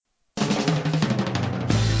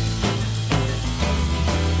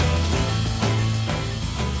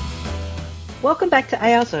Welcome back to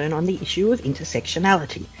AR Zone on the issue of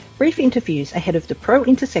intersectionality. Brief interviews ahead of the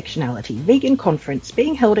Pro-Intersectionality Vegan Conference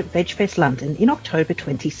being held at VegFest London in October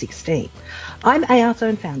 2016. I'm AR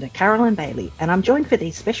Zone founder Caroline Bailey, and I'm joined for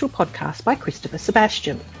these special podcasts by Christopher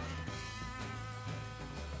Sebastian.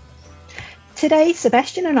 Today,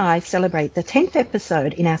 Sebastian and I celebrate the 10th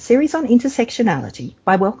episode in our series on intersectionality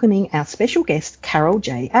by welcoming our special guest, Carol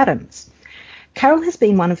J. Adams. Carol has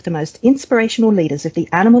been one of the most inspirational leaders of the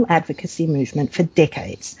animal advocacy movement for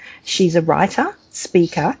decades. She's a writer,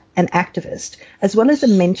 speaker, and activist, as well as a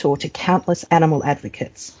mentor to countless animal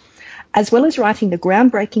advocates. As well as writing the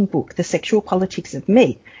groundbreaking book, The Sexual Politics of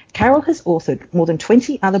Meat, Carol has authored more than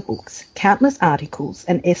 20 other books, countless articles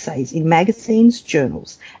and essays in magazines,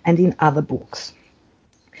 journals, and in other books.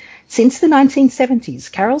 Since the 1970s,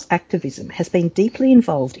 Carol's activism has been deeply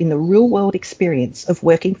involved in the real-world experience of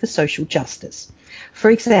working for social justice. For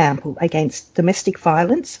example, against domestic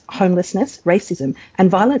violence, homelessness, racism, and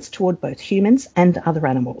violence toward both humans and other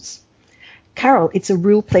animals. Carol, it's a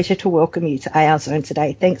real pleasure to welcome you to AR Zone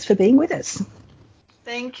today. Thanks for being with us.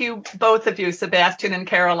 Thank you, both of you, Sebastian and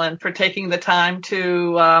Carolyn, for taking the time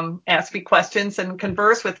to ask me questions and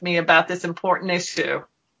converse with me about this important issue.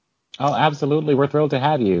 Oh, absolutely. We're thrilled to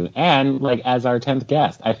have you. And as our 10th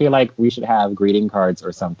guest, I feel like we should have greeting cards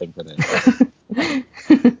or something for this.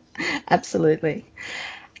 Absolutely.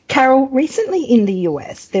 Carol, recently in the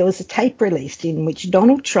US, there was a tape released in which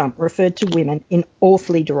Donald Trump referred to women in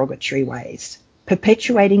awfully derogatory ways,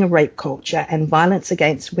 perpetuating a rape culture and violence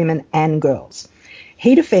against women and girls.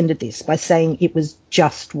 He defended this by saying it was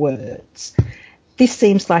just words. This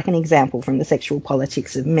seems like an example from The Sexual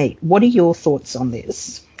Politics of Meat. What are your thoughts on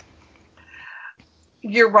this?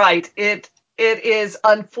 You're right. It is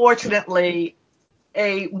unfortunately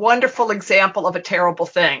a wonderful example of a terrible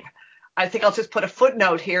thing. I think I'll just put a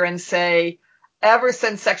footnote here and say, ever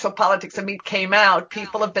since Sexual Politics of Meat came out,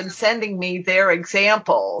 people have been sending me their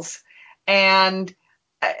examples. And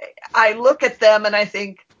I look at them and I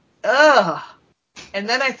think, ugh. And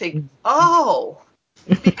then I think, oh,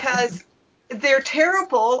 because they're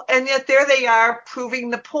terrible. And yet there they are proving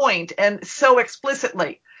the point, and so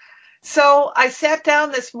explicitly. So I sat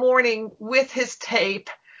down this morning with his tape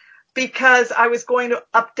because I was going to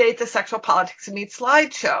update the Sexual Politics of Meat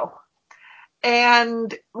slideshow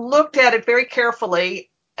and looked at it very carefully.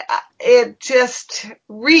 It just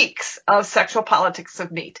reeks of Sexual Politics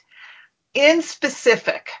of Meat. In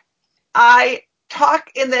specific, I talk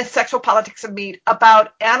in the Sexual Politics of Meat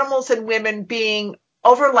about animals and women being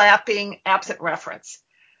overlapping, absent reference,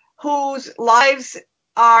 whose lives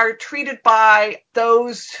are treated by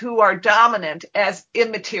those who are dominant as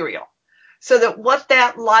immaterial, so that what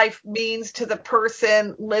that life means to the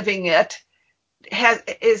person living it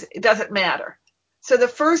doesn't matter. So the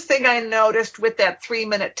first thing I noticed with that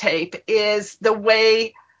 3-minute tape is the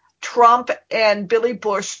way Trump and Billy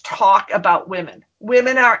Bush talk about women.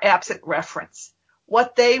 Women are absent reference.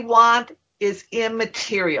 What they want is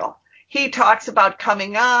immaterial. He talks about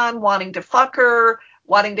coming on, wanting to fuck her,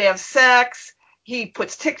 wanting to have sex. He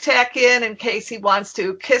puts Tic Tac in case he wants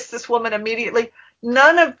to kiss this woman immediately.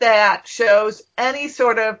 None of that shows any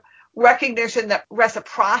sort of recognition that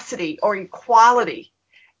reciprocity or equality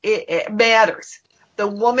it matters. The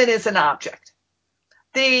woman is an object.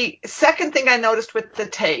 The second thing I noticed with the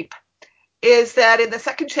tape is that in the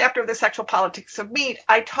second chapter of The Sexual Politics of Meat,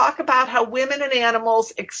 I talk about how women and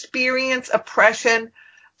animals experience oppression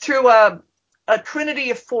through a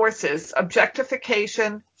trinity of forces: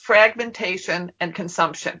 objectification, fragmentation, and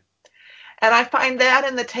consumption. And I find that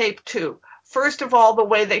in the tape too. First of all, the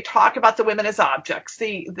way they talk about the women as objects,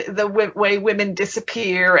 the way women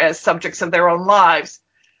disappear as subjects of their own lives.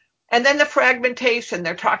 And then the fragmentation.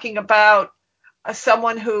 They're talking about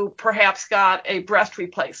someone who perhaps got a breast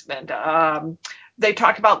replacement. They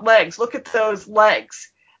talk about legs. Look at those legs.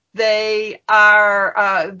 They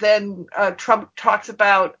are, then Trump talks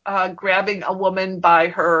about grabbing a woman by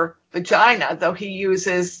her vagina, though he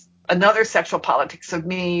uses another Sexual Politics of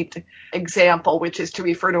Meat example, which is to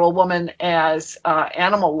refer to a woman as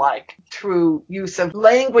animal-like through use of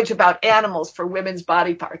language about animals for women's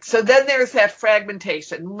body parts. So then there's that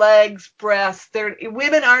fragmentation: legs, breasts.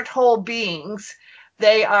 Women aren't whole beings.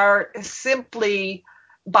 They are simply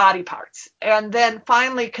body parts. And then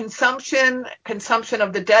finally, consumption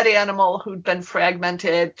of the dead animal who'd been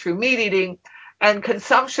fragmented through meat eating, and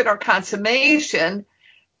consumption or consummation,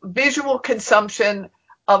 visual consumption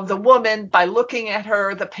of the woman by looking at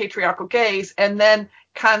her, the patriarchal gaze, and then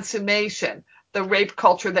consummation, the rape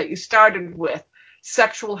culture that you started with,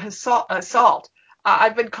 sexual assault.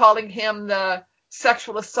 I've been calling him the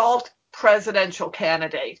sexual assault presidential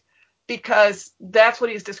candidate. because that's what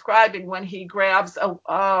he's describing when he grabs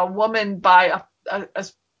a woman by a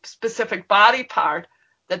specific body part,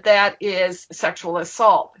 that is sexual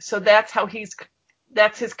assault. So that's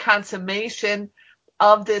his consummation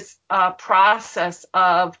of this process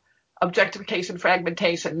of objectification,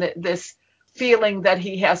 fragmentation, this feeling that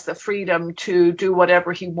he has the freedom to do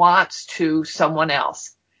whatever he wants to someone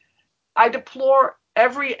else. I deplore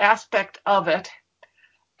every aspect of it.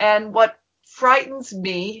 And what frightens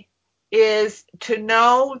me is to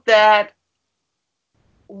know that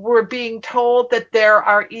we're being told that there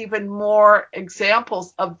are even more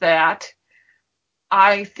examples of that.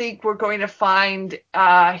 I think we're going to find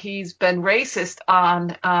he's been racist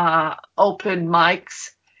on open mics.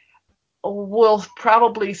 We'll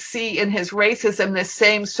probably see in his racism this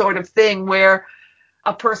same sort of thing where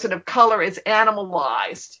a person of color is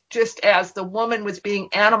animalized, just as the woman was being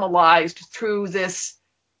animalized through this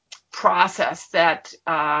process that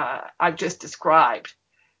I've just described.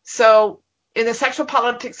 So in the sexual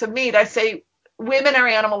politics of meat, I say women are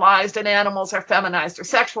animalized and animals are feminized or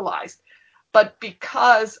sexualized. But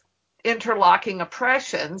because interlocking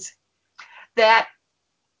oppressions, that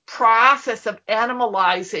process of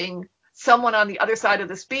animalizing someone on the other side of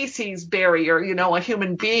the species barrier, a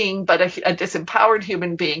human being, but a disempowered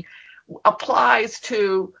human being, applies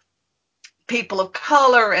to people of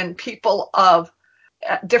color and people of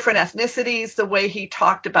different ethnicities. The way he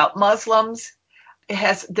talked about Muslims, it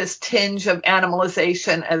has this tinge of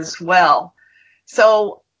animalization as well.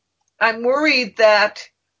 So I'm worried that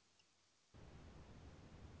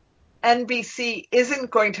NBC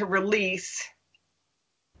isn't going to release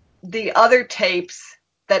the other tapes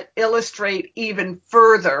that illustrate even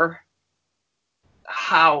further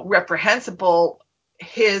how reprehensible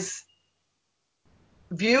his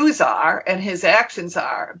views are and his actions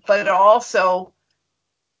are, but also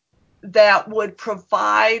that would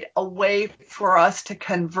provide a way for us to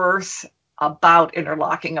converse about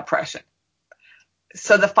interlocking oppression.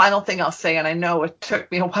 So the final thing I'll say, and I know it took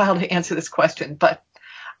me a while to answer this question, but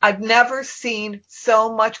I've never seen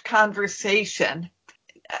so much conversation,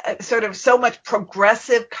 sort of so much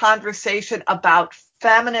progressive conversation about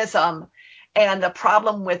feminism and the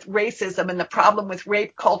problem with racism and the problem with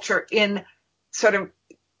rape culture in sort of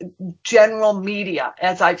general media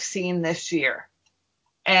as I've seen this year.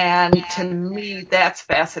 And to me, that's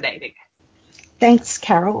fascinating. Thanks,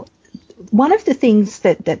 Carol. One of the things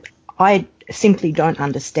that I simply don't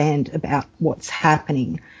understand about what's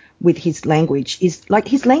happening with his language is, like,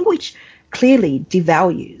 his language clearly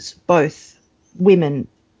devalues both women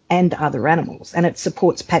and other animals, and it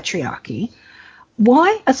supports patriarchy.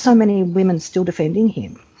 Why are so many women still defending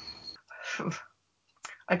him?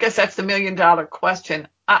 I guess that's the $1 million question.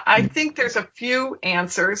 I think there's a few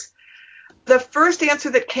answers. The first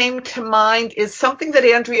answer that came to mind is something that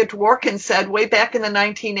Andrea Dworkin said way back in the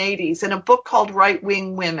 1980s in a book called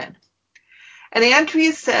Right-Wing Women. And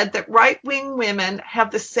Andrea said that right-wing women have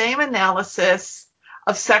the same analysis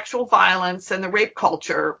of sexual violence and the rape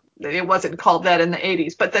culture. It wasn't called that in the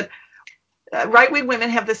 80s, but that right-wing women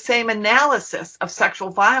have the same analysis of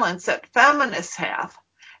sexual violence that feminists have.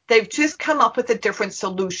 They've just come up with a different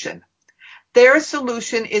solution. Their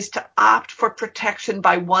solution is to opt for protection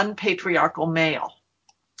by one patriarchal male,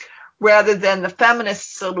 rather than the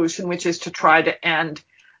feminist solution, which is to try to end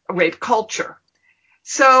rape culture.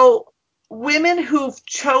 So women who've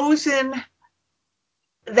chosen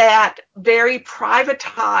that very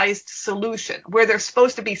privatized solution, where they're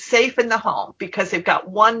supposed to be safe in the home because they've got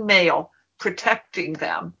one male protecting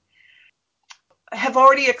them, have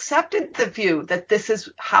already accepted the view that this is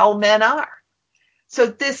how men are. So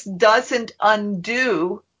this doesn't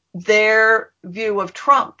undo their view of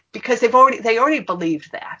Trump, because they already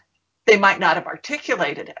believed that. They might not have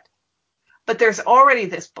articulated it, but there's already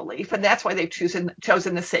this belief, and that's why they've chosen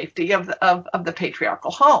the safety of the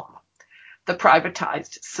patriarchal home, the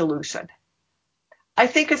privatized solution. I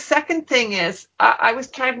think a second thing is, I was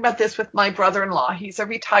talking about this with my brother-in-law. He's a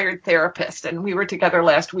retired therapist, and we were together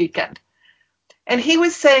last weekend. And he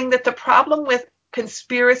was saying that the problem with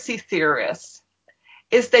conspiracy theorists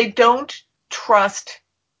is they don't trust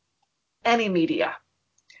any media,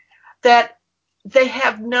 that they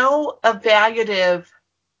have no evaluative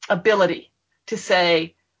ability to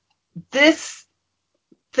say this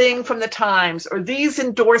thing from the Times or these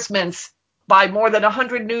endorsements by more than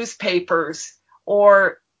 100 newspapers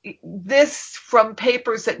or this from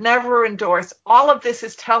papers that never endorse, all of this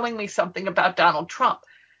is telling me something about Donald Trump.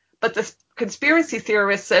 But the conspiracy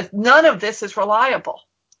theorist says none of this is reliable.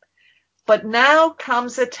 But now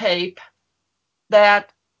comes a tape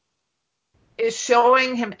that is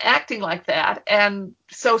showing him acting like that. And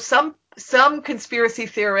so some some conspiracy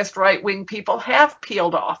theorist right-wing people have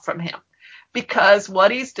peeled off from him, because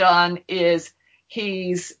what he's done is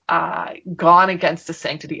he's gone against the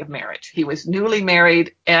sanctity of marriage. He was newly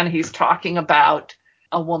married, and he's talking about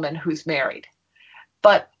a woman who's married.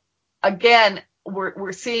 But again,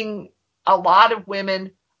 we're seeing a lot of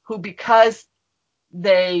women who, because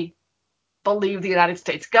they believe the United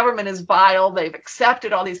States government is vile, they've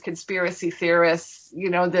accepted all these conspiracy theorists,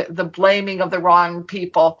 the blaming of the wrong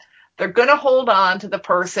people, they're going to hold on to the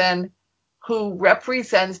person who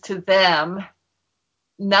represents to them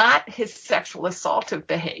not his sexual assaultive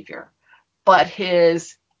behavior, but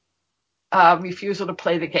his refusal to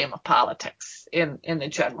play the game of politics in the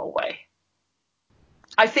general way.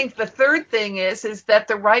 I think the third thing is that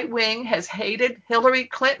the right wing has hated Hillary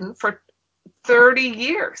Clinton for 30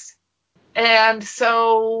 years. And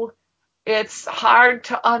so it's hard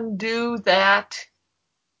to undo that,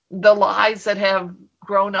 the lies that have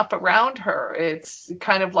grown up around her. It's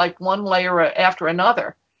kind of like one layer after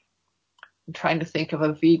another. I'm trying to think of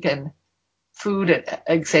a vegan food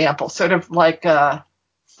example, sort of like a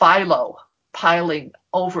phyllo piling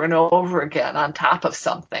over and over again on top of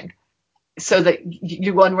something. So that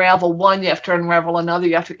you unravel one, you have to unravel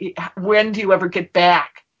another. When do you ever get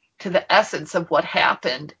back to the essence of what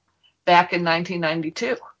happened back in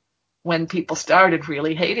 1992 when people started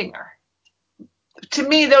really hating her? To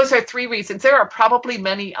me, those are three reasons. There are probably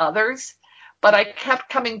many others, but I kept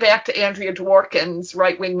coming back to Andrea Dworkin's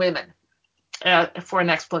Right-Wing Women for an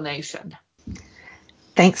explanation.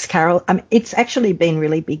 Thanks, Carol. It's actually been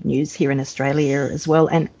really big news here in Australia as well.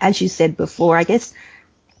 And as you said before, I guess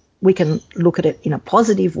we can look at it in a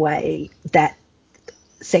positive way, that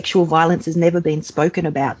sexual violence has never been spoken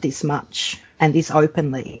about this much and this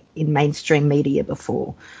openly in mainstream media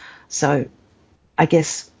before. So I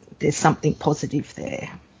guess there's something positive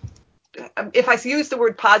there. If I used the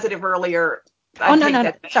word positive earlier,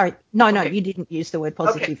 Sorry. No, okay. You didn't use the word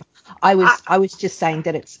positive. Okay. I was just saying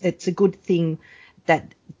that it's a good thing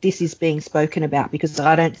that this is being spoken about, because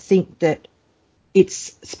I don't think that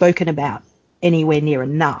it's spoken about anywhere near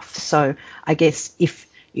enough. So I guess if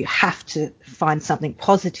you have to find something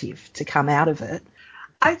positive to come out of it.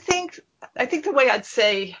 I think the way I'd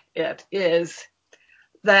say it is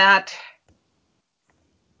that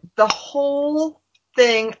the whole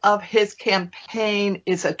thing of his campaign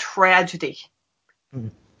is a tragedy.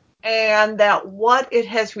 Mm. And that what it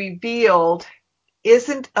has revealed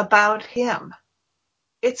isn't about him.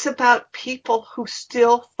 It's about people who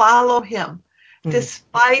still follow him,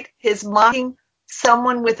 despite his mocking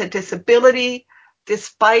someone with a disability,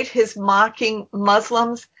 despite his mocking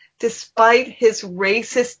Muslims, despite his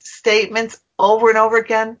racist statements over and over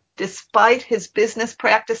again, despite his business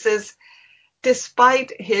practices,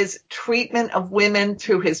 despite his treatment of women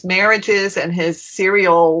through his marriages and his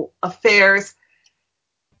serial affairs.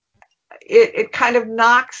 It kind of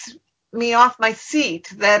knocks me off my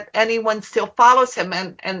seat that anyone still follows him.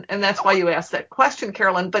 And that's why you asked that question,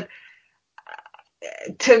 Carolyn. But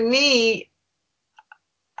to me,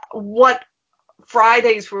 what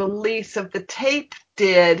Friday's release of the tape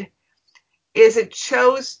did is it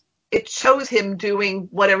shows him doing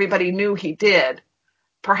what everybody knew he did.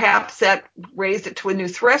 Perhaps that raised it to a new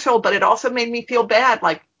threshold, but it also made me feel bad.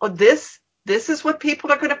 Like, oh, this is what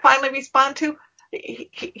people are going to finally respond to.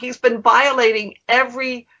 He's been violating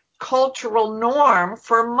every cultural norm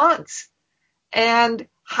for months. And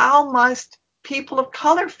how must people of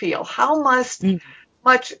color feel? How much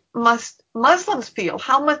must Muslims feel?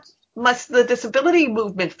 How much must the disability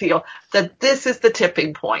movement feel that this is the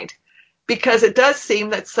tipping point? Because it does seem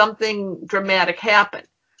that something dramatic happened.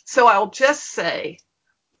 So I'll just say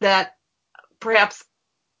that perhaps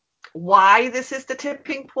why this is the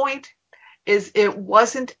tipping point is it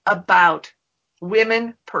wasn't about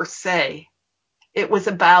women per se. It was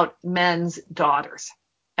about men's daughters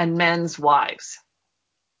and men's wives.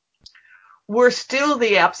 We're still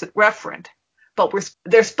the absent referent, but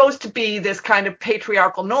there's supposed to be this kind of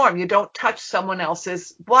patriarchal norm. You don't touch someone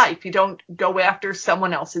else's wife. You don't go after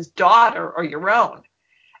someone else's daughter or your own.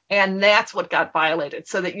 And that's what got violated.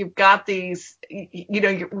 So that you've got these,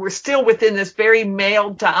 we're still within this very male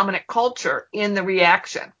dominant culture in the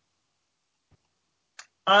reaction.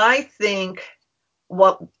 I think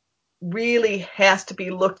what really has to be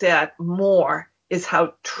looked at more is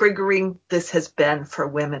how triggering this has been for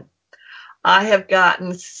women. I have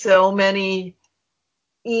gotten so many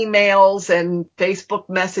emails and Facebook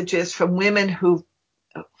messages from women whose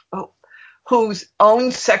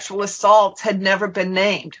own sexual assaults had never been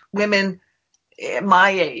named. Women my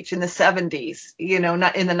age in the 70s,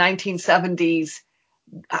 not in the 1970s,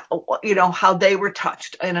 how they were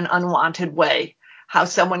touched in an unwanted way, how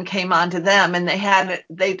someone came onto them and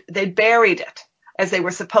they buried it as they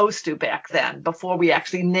were supposed to back then, before we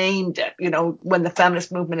actually named it, when the feminist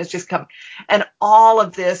movement has just come. And all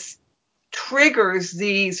of this triggers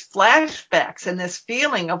these flashbacks and this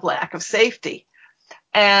feeling of lack of safety.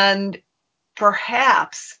 And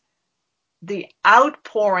perhaps the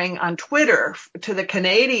outpouring on Twitter to the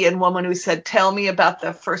Canadian woman who said, "Tell me about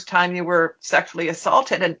the first time you were sexually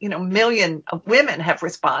assaulted," and, a million of women have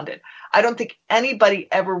responded. I don't think anybody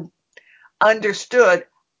ever understood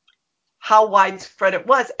how widespread it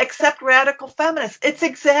was, except radical feminists. It's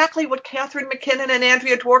exactly what Catherine McKinnon and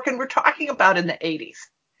Andrea Dworkin were talking about in the 80s.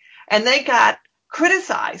 And they got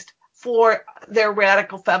criticized for their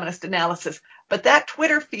radical feminist analysis. But that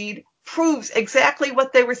Twitter feed proves exactly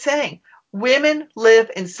what they were saying. Women live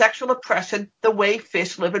in sexual oppression the way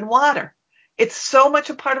fish live in water. It's so much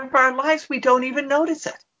a part of our lives, we don't even notice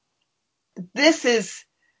it. This is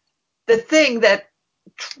the thing that,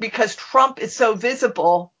 because Trump is so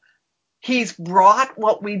visible, he's brought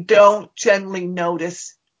what we don't generally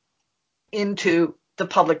notice into the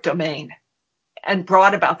public domain and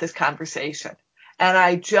brought about this conversation. And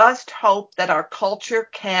I just hope that our culture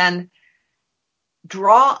can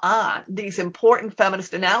draw on these important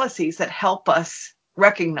feminist analyses that help us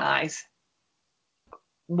recognize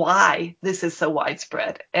why this is so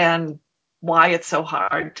widespread and why it's so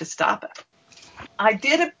hard to stop it. I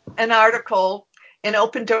did an article in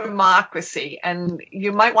Open Democracy, and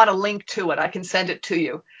you might want to link to it. I can send it to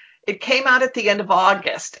you. It came out at the end of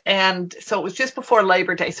August, and so it was just before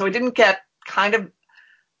Labor Day, so I didn't get kind of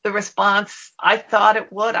the response I thought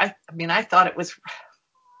it would. I thought it was...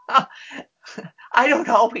 I don't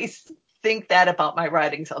always think that about my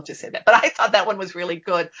writings, I'll just say that. But I thought that one was really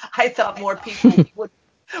good. I thought more people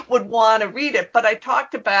would want to read it. But I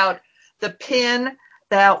talked about the pin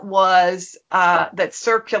that was that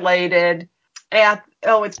circulated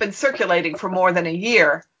it's been circulating for more than a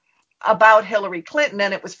year about Hillary Clinton,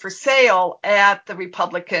 and it was for sale at the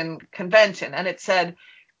Republican convention. And it said,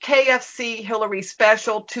 KFC Hillary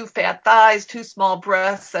special, 2 fat thighs, 2 small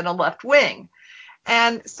breasts, and a left wing.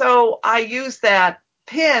 And so I use that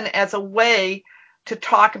pin as a way to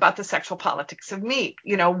talk about the sexual politics of meat,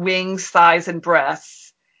 wings, thighs, and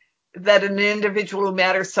breasts, that an individual who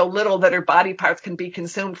matters so little that her body parts can be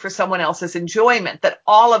consumed for someone else's enjoyment, that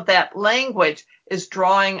all of that language is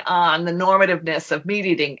drawing on the normativeness of meat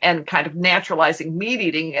eating and kind of naturalizing meat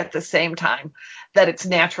eating at the same time that it's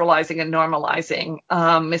naturalizing and normalizing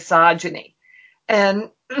misogyny.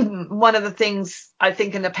 And one of the things I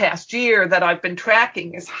think in the past year that I've been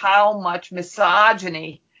tracking is how much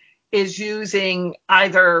misogyny is using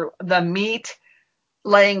either the meat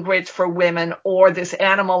language for women or this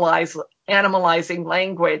animalizing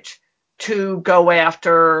language to go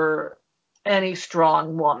after any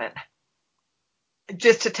strong woman.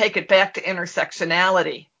 Just to take it back to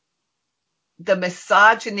intersectionality, the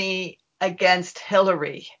misogyny against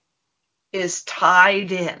Hillary is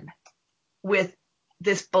tied in with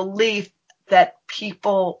this belief that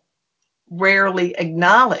people rarely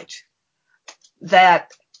acknowledge,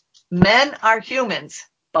 that men are humans,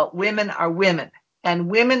 but women are women. And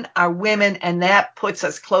women are women, and that puts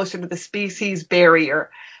us closer to the species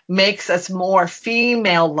barrier, makes us more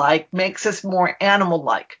female-like, makes us more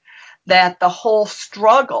animal-like. That the whole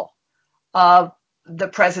struggle of the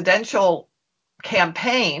presidential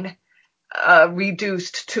campaign,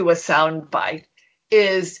 reduced to a soundbite,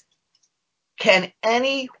 is, can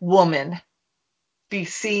any woman be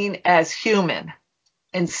seen as human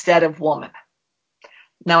instead of woman?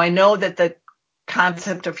 Now, I know that the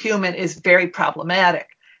concept of human is very problematic,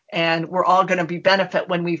 and we're all going to be benefit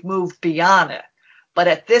when we've moved beyond it. But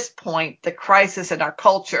at this point, the crisis in our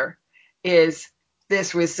culture is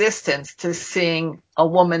this resistance to seeing a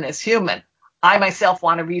woman as human. I myself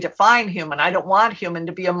want to redefine human. I don't want human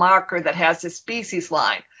to be a marker that has this species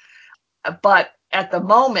line. But at the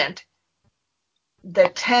moment, the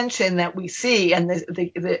tension that we see and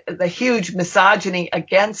the huge misogyny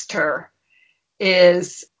against her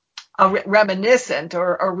is a reminiscent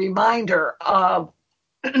or a reminder of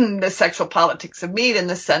the sexual politics of meat, in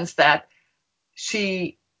the sense that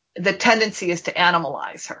the tendency is to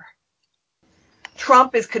animalize her.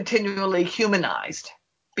 Trump is continually humanized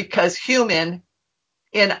because human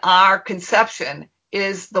in our conception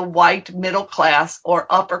is the white middle class or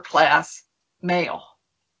upper class male,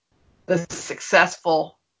 the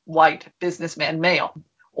successful white businessman male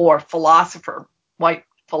or white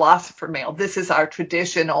philosopher male. This is our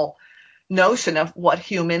traditional notion of what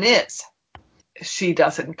human is. She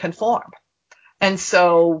doesn't conform. And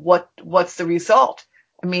so what's the result?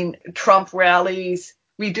 I mean, Trump rallies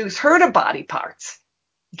reduce her to body parts.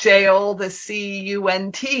 jail the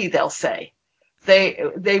C-U-N-T, they'll say.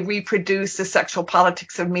 They reproduce the sexual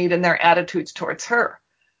politics of meat and their attitudes towards her.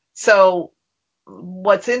 So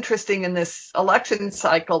what's interesting in this election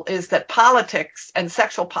cycle is that politics and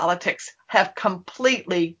sexual politics have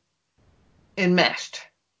completely enmeshed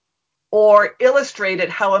or illustrated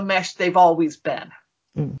how enmeshed they've always been.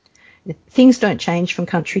 Mm. Things don't change from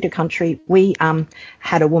country to country. We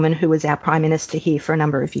had a woman who was our Prime Minister here for a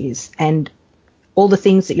number of years, and all the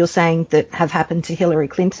things that you're saying that have happened to Hillary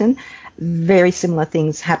Clinton, very similar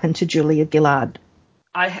things happened to Julia Gillard.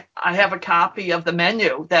 I have a copy of the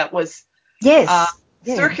menu that was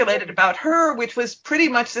circulated about her, which was pretty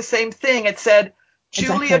much the same thing. It said,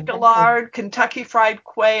 Julia Gillard, Kentucky Fried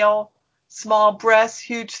Quail, small breasts,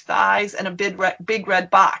 huge thighs, and a big red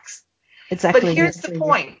box. Exactly. But here's the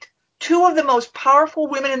point. Two of the most powerful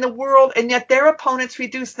women in the world, and yet their opponents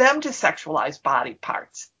reduce them to sexualized body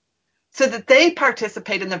parts so that they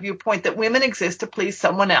participate in the viewpoint that women exist to please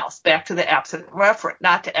someone else, back to the absent referent,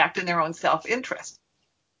 not to act in their own self-interest.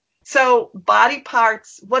 So body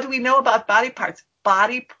parts, what do we know about body parts?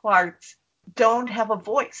 Body parts don't have a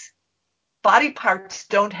voice. Body parts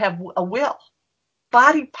don't have a will.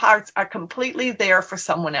 Body parts are completely there for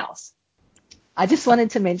someone else. I just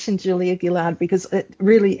wanted to mention Julia Gillard because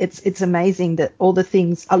it's amazing that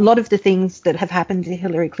a lot of the things that have happened to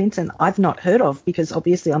Hillary Clinton, I've not heard of because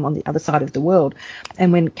obviously I'm on the other side of the world.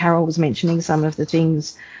 And when Carol was mentioning some of the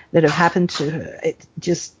things that have happened to her, it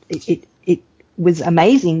was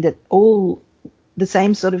amazing that all the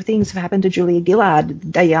same sort of things have happened to Julia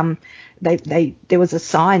Gillard. There was a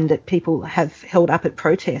sign that people have held up at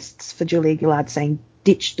protests for Julia Gillard saying,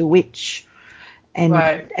 "Ditch the witch." And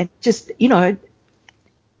just,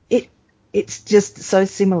 it's just so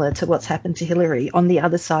similar to what's happened to Hillary on the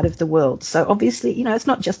other side of the world. So obviously, it's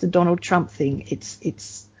not just a Donald Trump thing.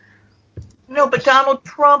 No, but Donald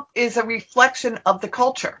Trump is a reflection of the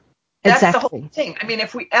culture. That's exactly the whole thing. I mean,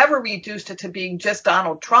 if we ever reduced it to being just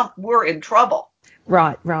Donald Trump, we're in trouble.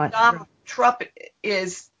 Right. Donald Trump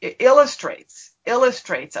illustrates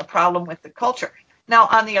a problem with the culture. Now,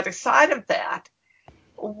 on the other side of that,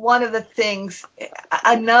 one of the things,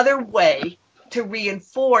 another way to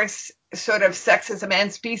reinforce sort of sexism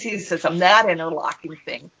and speciesism, that interlocking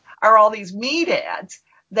thing, are all these meat ads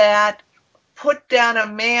that put down a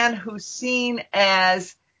man who's seen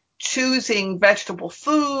as choosing vegetable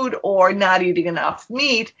food or not eating enough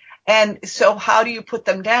meat. And so how do you put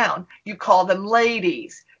them down? You call them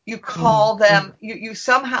ladies. You call them, you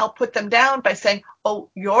somehow put them down by saying,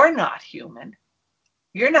 oh, you're not human.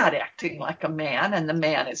 You're not acting like a man and the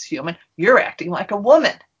man is human. You're acting like a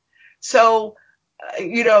woman. So,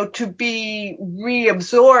 to be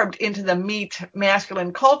reabsorbed into the meat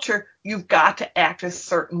masculine culture, you've got to act a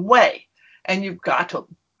certain way. And you've got to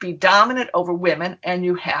be dominant over women, and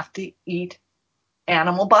you have to eat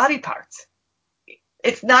animal body parts.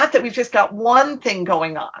 It's not that we've just got one thing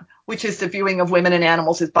going on, which is the viewing of women and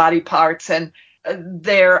animals as body parts and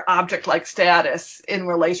their object-like status in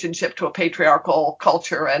relationship to a patriarchal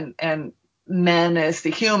culture and men as the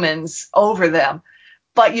humans over them.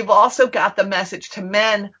 But you've also got the message to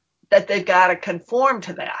men that they've got to conform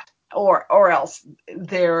to that, or else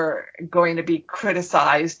they're going to be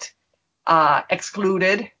criticized,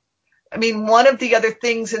 excluded. I mean, one of the other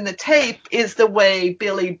things in the tape is the way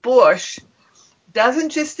Billy Bush doesn't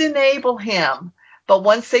just enable him, but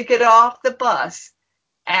once they get off the bus,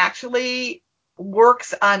 actually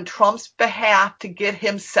works on Trump's behalf to get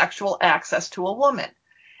him sexual access to a woman.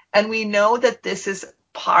 And we know that this is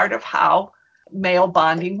part of how male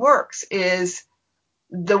bonding works, is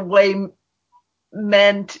the way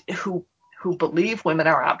men who believe women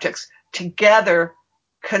are objects together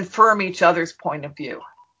confirm each other's point of view.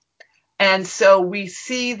 And so we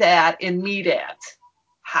see that in meat ads,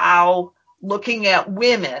 how looking at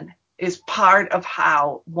women is part of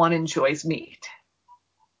how one enjoys meat.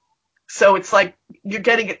 So it's like you're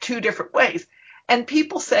getting it two different ways. And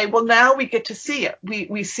people say, well, now we get to see it.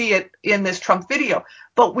 We see it in this Trump video,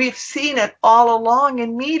 but we've seen it all along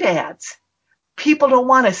in meat ads. People don't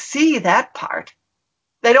want to see that part.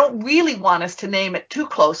 They don't really want us to name it too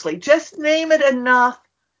closely. Just name it enough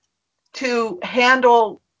to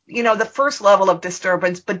handle, the first level of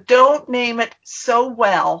disturbance, but don't name it so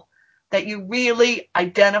well that you really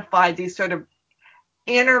identify these sort of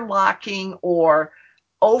interlocking or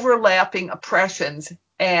overlapping oppressions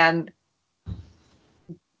and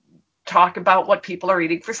talk about what people are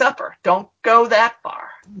eating for supper. Don't go that far.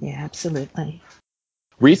 Yeah, absolutely.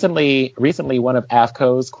 Recently, one of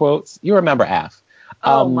AFCO's quotes, you remember AF.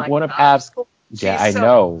 One of AF's, yeah, I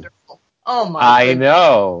know. Wonderful. Oh my I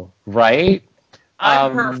know, right?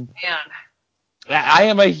 I'm her fan. I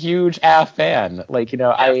am a huge Af fan. Like,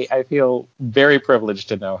 Yes. I feel very privileged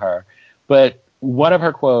to know her. But one of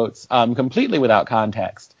her quotes, completely without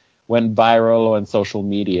context, went viral on social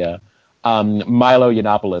media. Milo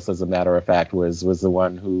Yiannopoulos, as a matter of fact, was the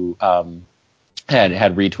one who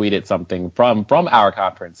had retweeted something from our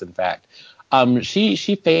conference, in fact.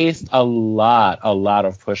 She faced a lot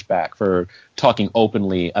of pushback for talking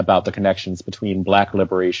openly about the connections between Black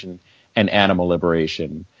liberation and animal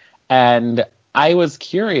liberation. And I was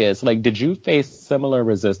curious, like, did you face similar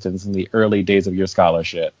resistance in the early days of your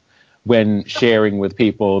scholarship when sharing with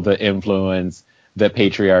people the influence that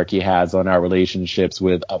patriarchy has on our relationships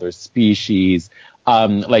with other species?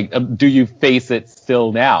 Do you face it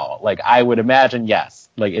still now? Like, I would imagine, yes,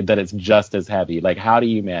 like that it's just as heavy. Like, how do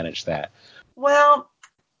you manage that? Well,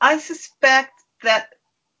 I suspect that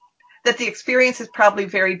the experience is probably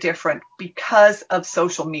very different because of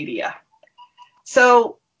social media.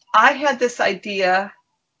 So I had this idea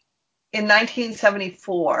in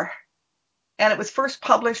 1974, and it was first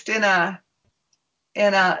published in the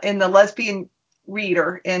Lesbian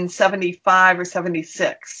Reader in 75 or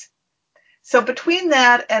 76. So between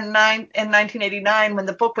that and 1989, when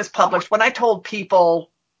the book was published, when I told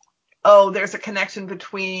people, oh, there's a connection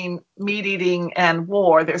between meat eating and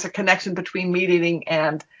war, there's a connection between meat eating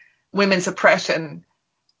and women's oppression,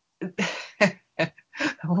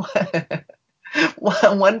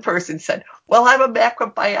 one person said, well, I'm a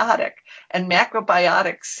macrobiotic, and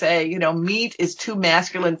macrobiotics say, meat is too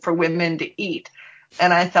masculine for women to eat.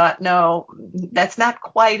 And I thought, no, that's not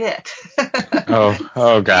quite it.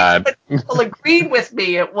 Oh God. But people agreed with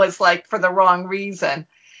me. It was like for the wrong reason.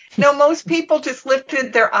 Most people just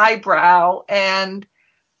lifted their eyebrow. And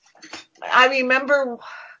I remember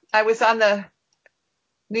I was on the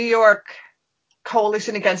New York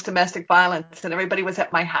Coalition Against Domestic Violence, and everybody was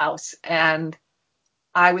at my house, and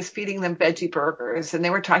I was feeding them veggie burgers, and they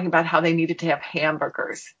were talking about how they needed to have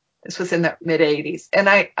hamburgers. This was in the mid 80s. And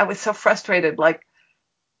I was so frustrated, like,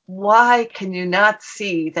 why can you not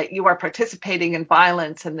see that you are participating in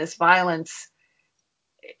violence, and this violence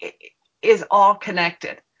is all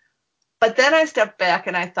connected? But then I stepped back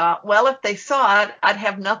and I thought, well, if they saw it, I'd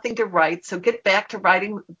have nothing to write. So get back to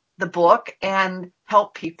writing the book and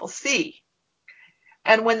help people see.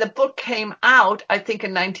 And when the book came out, I think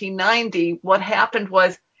in 1990, what happened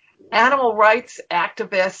was animal rights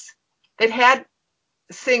activists, they'd had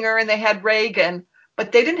Singer and they had Reagan,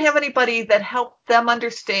 but they didn't have anybody that helped them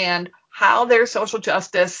understand how their social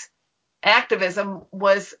justice activism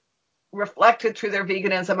was reflected through their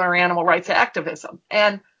veganism or animal rights activism.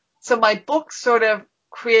 And so my book sort of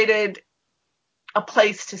created a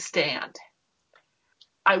place to stand.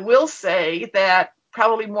 I will say that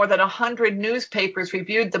probably more than 100 newspapers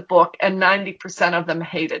reviewed the book, and 90% of them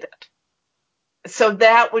hated it. So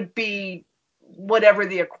that would be whatever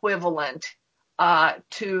the equivalent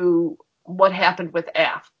to what happened with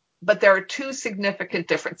AF. But there are two significant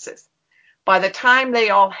differences. By the time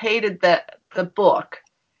they all hated the book,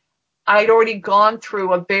 I'd already gone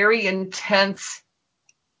through a very intense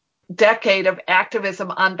decade of activism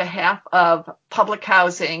on behalf of public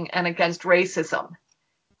housing and against racism.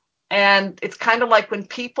 And it's kind of like when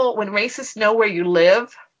racists know where you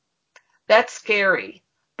live, that's scary.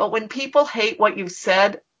 But when people hate what you've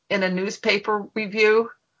said in a newspaper review,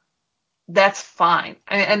 that's fine.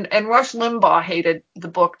 And Rush Limbaugh hated the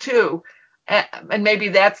book too. And maybe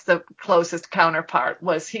that's the closest counterpart,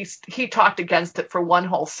 was he talked against it for one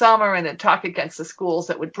whole summer, and then talked against the schools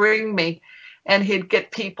that would bring me. And he'd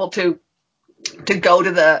get people to go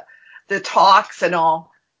to the talks and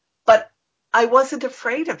all. But I wasn't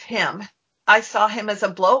afraid of him. I saw him as a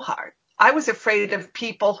blowhard. I was afraid of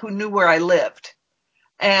people who knew where I lived,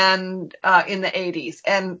 and in the 80s.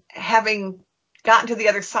 And having gotten to the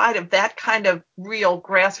other side of that kind of real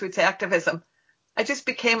grassroots activism, I just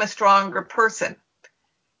became a stronger person.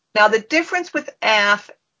 Now, the difference with AF,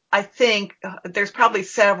 I think there's probably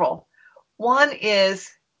several. One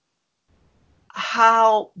is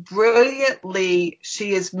how brilliantly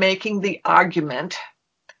she is making the argument,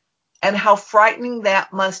 and how frightening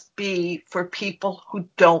that must be for people who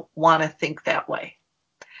don't want to think that way.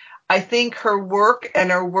 I think her work and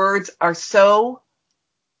her words are so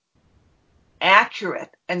accurate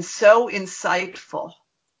and so insightful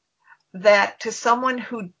that to someone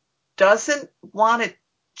who doesn't want to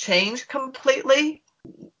change completely,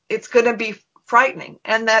 it's going to be frightening.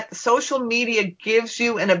 And that social media gives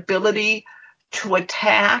you an ability to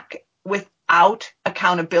attack without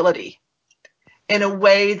accountability in a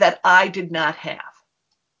way that I did not have.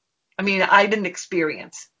 I mean, I didn't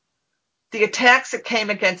experience. The attacks that came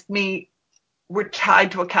against me were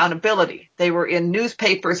tied to accountability. They were in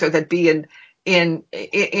newspapers, or they'd be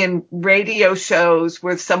in radio shows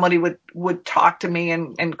where somebody would talk to me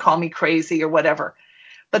and call me crazy or whatever.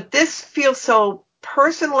 But this feels so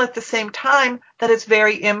personal at the same time that it's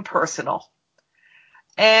very impersonal.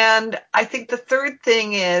 And I think the third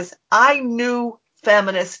thing is I knew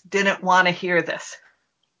feminists didn't want to hear this.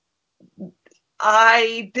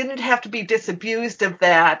 I didn't have to be disabused of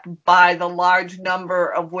that by the large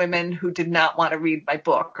number of women who did not want to read my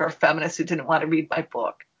book or feminists who didn't want to read my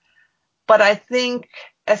book. But I think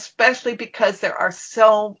especially because there are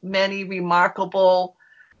so many remarkable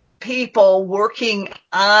people working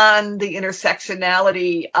on the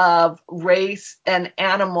intersectionality of race and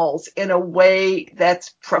animals in a way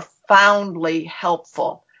that's profoundly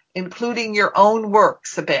helpful, including your own work,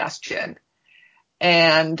 Sebastian,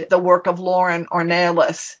 and the work of Lauren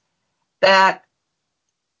Ornelas, that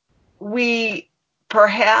we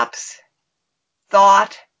perhaps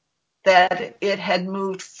thought that it had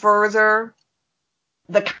moved further,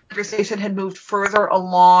 the conversation had moved further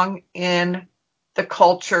along in the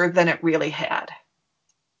culture than it really had.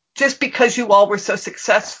 Just because you all were so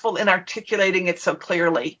successful in articulating it so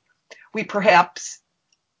clearly, we perhaps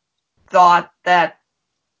thought that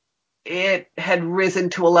it had risen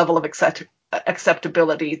to a level of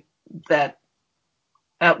acceptability that,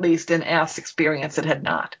 at least in Ask's experience, it had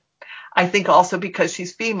not. I think also because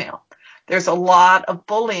she's female. There's a lot of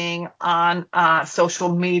bullying on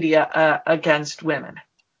social media against women.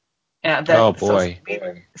 Oh boy!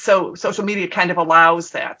 So social media kind of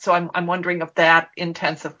allows that. So I'm wondering if that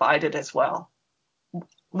intensified it as well.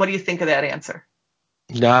 What do you think of that answer?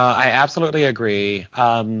 No, I absolutely agree.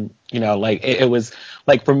 Like it was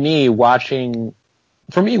like for me watching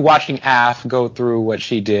Af go through what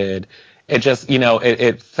she did. It just,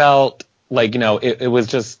 it felt like, it was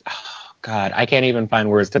just. God, I can't even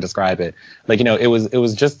find words to describe it. Like, it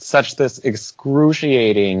was just such this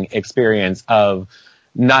excruciating experience of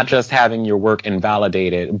not just having your work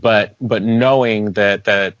invalidated, but knowing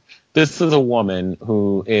that this is a woman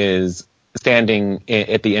who is standing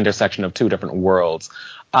at the intersection of two different worlds.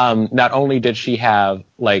 Not only did she have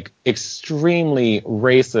like extremely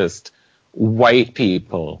racist white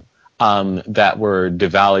people that were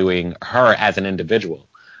devaluing her as an individual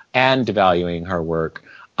and devaluing her work.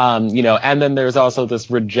 And then there's also this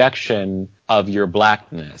rejection of your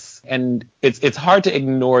blackness. And it's hard to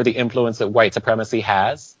ignore the influence that white supremacy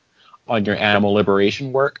has on your animal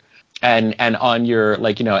liberation work and on your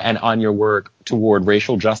and on your work toward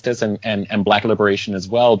racial justice and black liberation as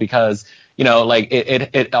well, because,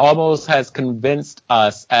 it almost has convinced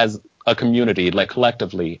us as a community, like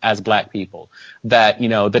collectively as black people, that,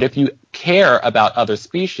 that if you care about other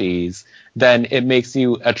species, then it makes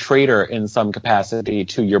you a traitor in some capacity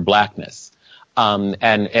to your blackness. And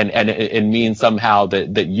it means somehow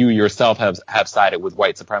that you yourself have sided with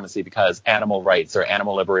white supremacy because animal rights or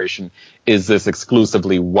animal liberation is this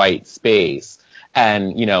exclusively white space.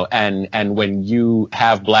 And, and when you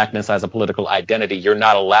have blackness as a political identity, you're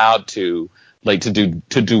not allowed to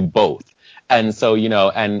do both. And so,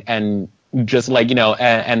 and just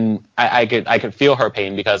and I could feel her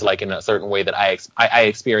pain because in a certain way that I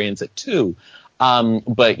experience it too.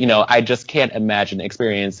 But, I just can't imagine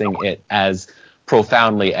experiencing it as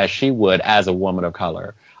profoundly as she would as a woman of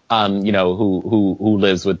color, who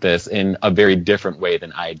lives with this in a very different way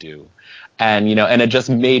than I do. And, and it just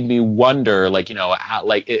made me wonder,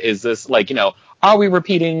 how, is this are we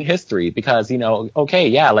repeating history? Because, okay,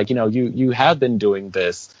 yeah, you have been doing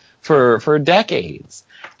this for decades.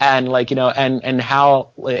 And and how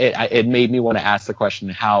it made me want to ask the question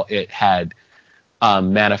how it had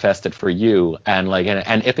manifested for you, and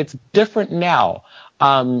and if it's different now,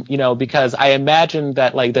 because I imagine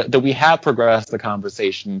that that we have progressed the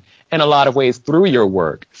conversation in a lot of ways through your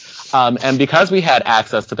work, and because we had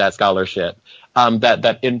access to that scholarship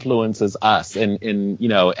that influences us in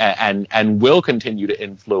and will continue to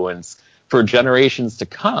influence for generations to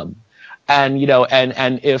come. And,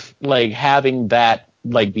 and if having that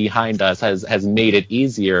behind us has made it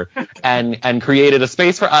easier and created a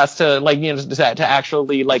space for us to to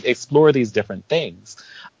actually explore these different things.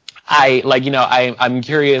 I'm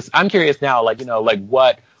curious now,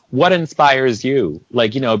 what inspires you?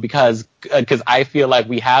 Because I feel like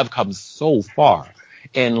we have come so far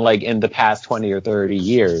in the past 20 or 30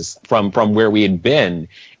 years from where we had been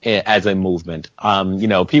as a movement.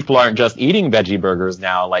 People aren't just eating veggie burgers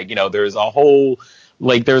now. There's a whole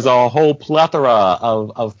plethora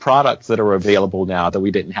of products that are available now that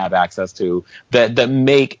we didn't have access to that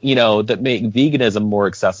make veganism more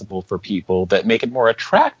accessible for people, that make it more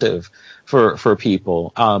attractive for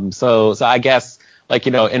people. So I guess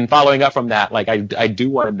in following up from that, I do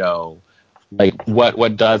want to know Like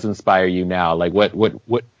what does inspire you now? Like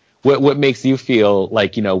what makes you feel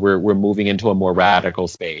like, we're moving into a more radical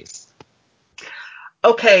space?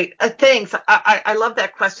 Okay, thanks. I love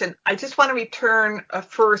that question. I just want to return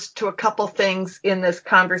first to a couple things in this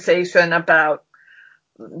conversation about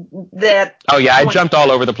that. Oh yeah, I jumped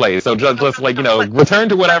all over the place. So just return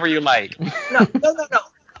to whatever you like. No.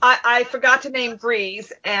 I forgot to name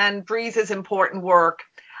Breeze, and Breeze is important work.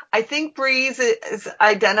 I think Breeze is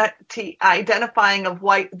identifying of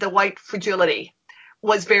the white fragility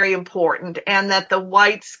was very important, and that the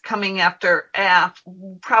whites coming after Af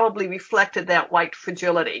probably reflected that white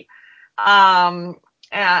fragility. The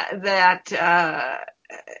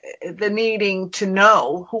needing to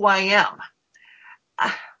know who I am.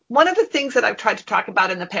 One of the things that I've tried to talk about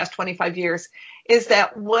in the past 25 years is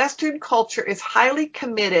that Western culture is highly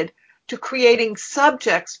committed to creating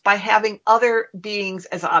subjects by having other beings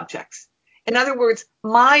as objects. In other words,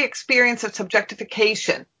 my experience of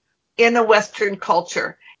subjectification in the Western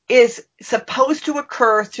culture is supposed to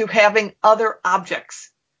occur through having other objects,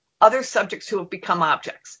 other subjects who have become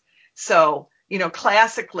objects. So,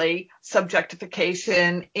 classically,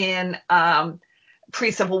 subjectification in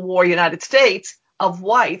pre-Civil War United States of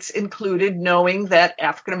whites included knowing that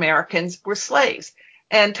African Americans were slaves.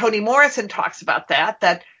 And Toni Morrison talks about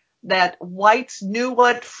that whites knew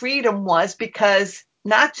what freedom was, because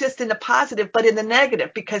not just in the positive, but in the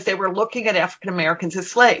negative, because they were looking at African Americans as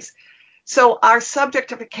slaves. So our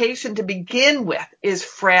subjectification to begin with is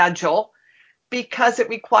fragile because it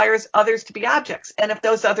requires others to be objects. And if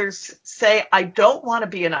those others say, I don't want to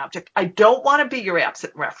be an object, I don't want to be your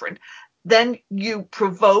absent referent, then you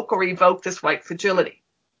provoke or evoke this white fragility.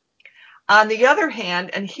 On the other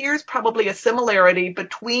hand, and here's probably a similarity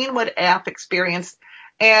between what Af experienced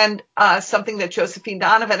and something that Josephine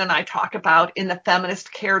Donovan and I talk about in the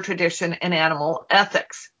feminist care tradition and animal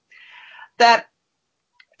ethics, that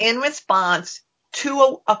in response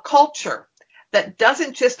to a culture that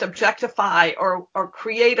doesn't just objectify or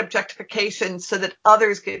create objectification so that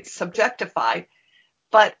others get subjectified,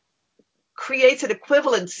 but creates an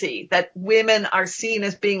equivalency that women are seen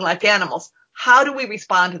as being like animals. How do we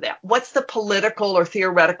respond to that? What's the political or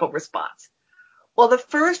theoretical response? Well, the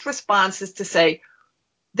first response is to say,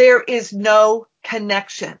 there is no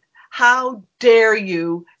connection. How dare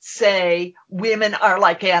you say women are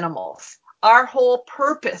like animals? Our whole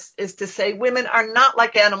purpose is to say women are not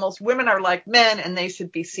like animals. Women are like men, and they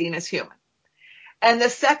should be seen as human. And the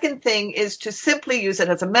second thing is to simply use it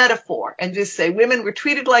as a metaphor and just say women were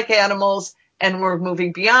treated like animals and we're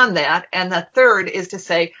moving beyond that. And the third is to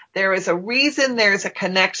say there is a reason, there's a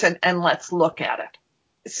connection, and let's look at it.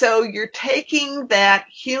 So you're taking that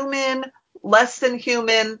human, less than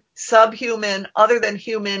human, subhuman, other than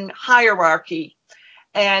human hierarchy,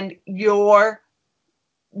 and you're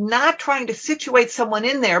not trying to situate someone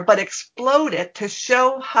in there, but explode it to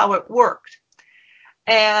show how it worked.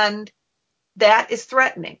 And that is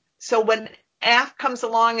threatening. So when Af comes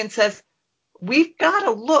along and says, we've got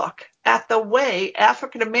to look at the way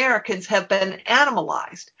African Americans have been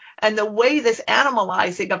animalized, and the way this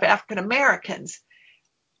animalizing of African Americans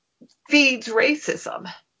feeds racism,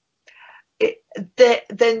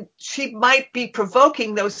 then she might be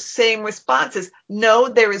provoking those same responses. No,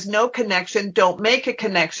 there is no connection. Don't make a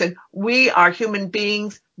connection. We are human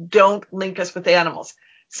beings. Don't link us with animals.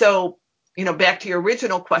 So, back to your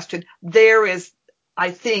original question, there is, I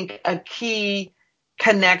think, a key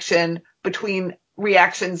connection between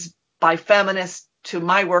reactions by feminists to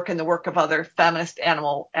my work and the work of other feminist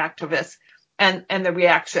animal activists and the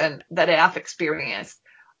reaction that Af experienced.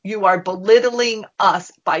 You are belittling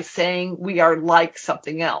us by saying we are like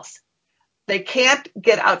something else. They can't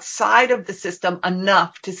get outside of the system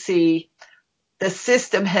enough to see the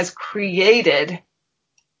system has created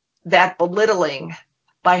that belittling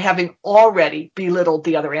by having already belittled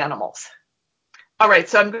the other animals. All right,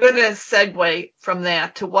 so I'm going to segue from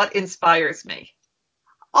that to what inspires me.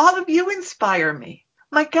 All of you inspire me.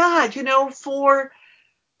 My God, for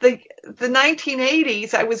the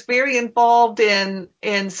 1980s, I was very involved in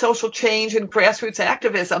social change and grassroots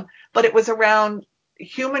activism, but it was around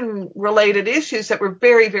human-related issues that were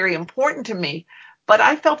very, very important to me. But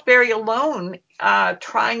I felt very alone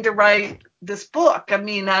trying to write this book. I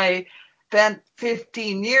mean, I spent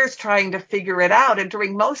 15 years trying to figure it out, and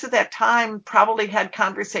during most of that time, probably had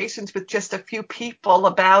conversations with just a few people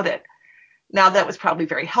about it. Now, that was probably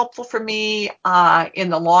very helpful for me. In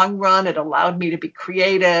the long run, it allowed me to be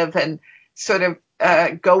creative and sort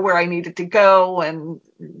of go where I needed to go and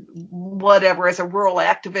whatever. As a rural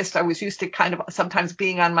activist, I was used to kind of sometimes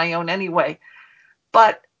being on my own anyway.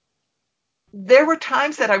 But there were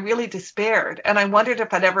times that I really despaired, and I wondered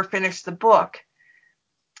if I'd ever finish the book.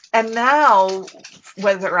 And now,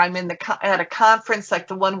 whether I'm at a conference like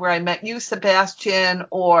the one where I met you, Sebastian,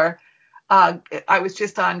 or I was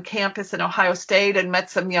just on campus in Ohio State and met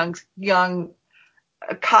some young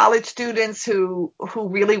college students who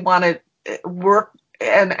really want to work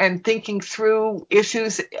and thinking through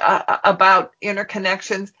issues about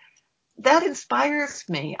interconnections. That inspires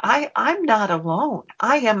me. I'm not alone.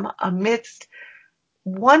 I am amidst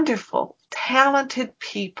wonderful, talented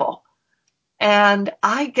people. And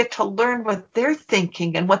I get to learn what they're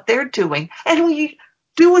thinking and what they're doing. And we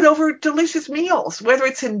do it over delicious meals, whether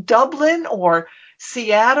it's in Dublin or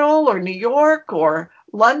Seattle or New York or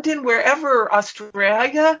London, wherever,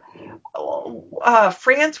 Australia,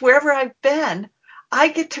 France, wherever I've been. I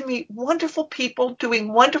get to meet wonderful people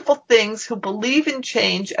doing wonderful things who believe in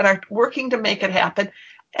change and are working to make it happen.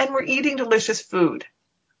 And we're eating delicious food.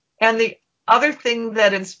 And the other thing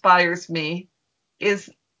that inspires me is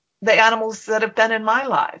the animals that have been in my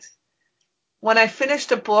lives. When I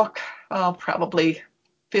finished a book, probably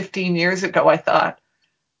 15 years ago, I thought,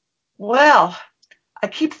 well, I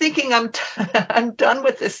keep thinking I'm done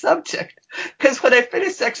with this subject. Because when I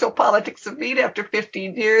finished Sexual Politics of Meat after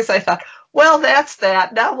 15 years, I thought, well, that's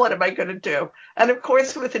that. Now what am I going to do? And of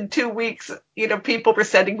course, within 2 weeks, people were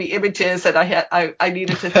sending me images, and I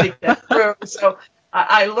needed to think that through. So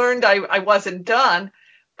I learned I wasn't done.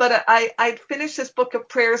 But I'd finished this book of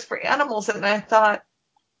prayers for animals, and I thought,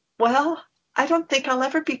 well, I don't think I'll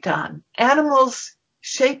ever be done. Animals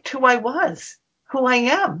shaped who I was, who I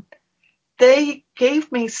am. They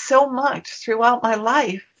gave me so much throughout my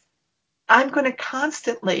life. I'm going to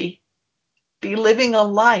constantly be living a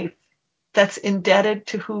life that's indebted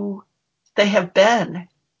to who they have been.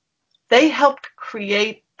 They helped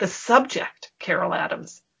create the subject, Carol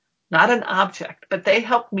Adams, not an object, but they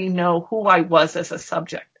helped me know who I was as a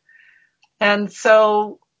subject. And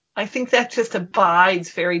so I think that just abides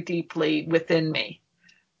very deeply within me.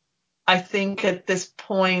 I think at this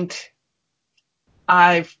point,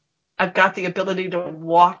 I've got the ability to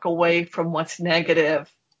walk away from what's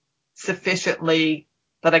negative sufficiently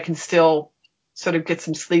that I can still sort of get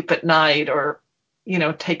some sleep at night or,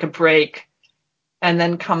 take a break and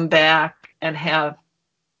then come back and have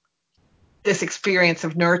this experience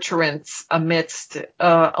of nurturance amidst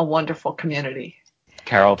a wonderful community.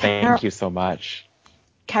 Carol, thank you so much.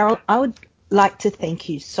 Carol, I would like to thank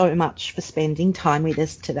you so much for spending time with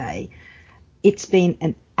us today. It's been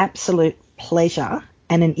an absolute pleasure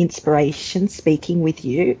and an inspiration speaking with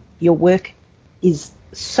you. Your work is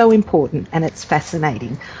so important and it's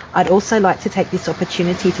fascinating. I'd also like to take this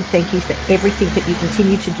opportunity to thank you for everything that you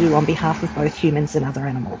continue to do on behalf of both humans and other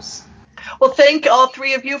animals. Well, thank all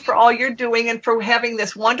three of you for all you're doing and for having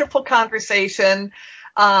this wonderful conversation,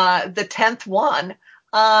 the 10th one,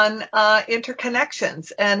 on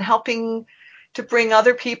interconnections and helping to bring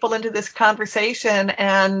other people into this conversation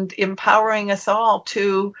and empowering us all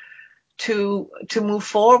to move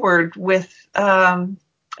forward with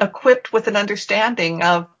equipped with an understanding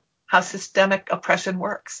of how systemic oppression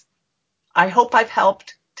works. I hope I've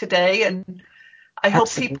helped today, and I hope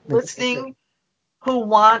people listening who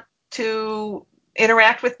want to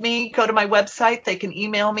interact with me, go to my website. They can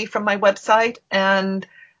email me from my website and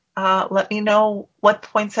let me know what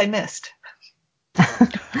points I missed.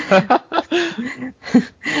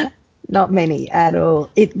 Not many at all.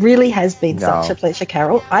 It really has been such a pleasure,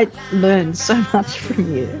 Carol. I learned so much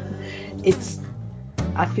from you.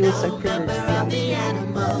 I feel so privileged to be able to the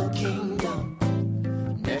animal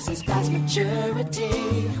kingdom, nurses past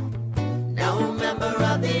maturity. Now a member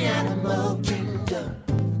of the animal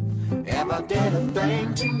kingdom, ever did a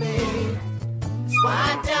thing to me. That's why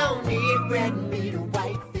I don't eat red meat or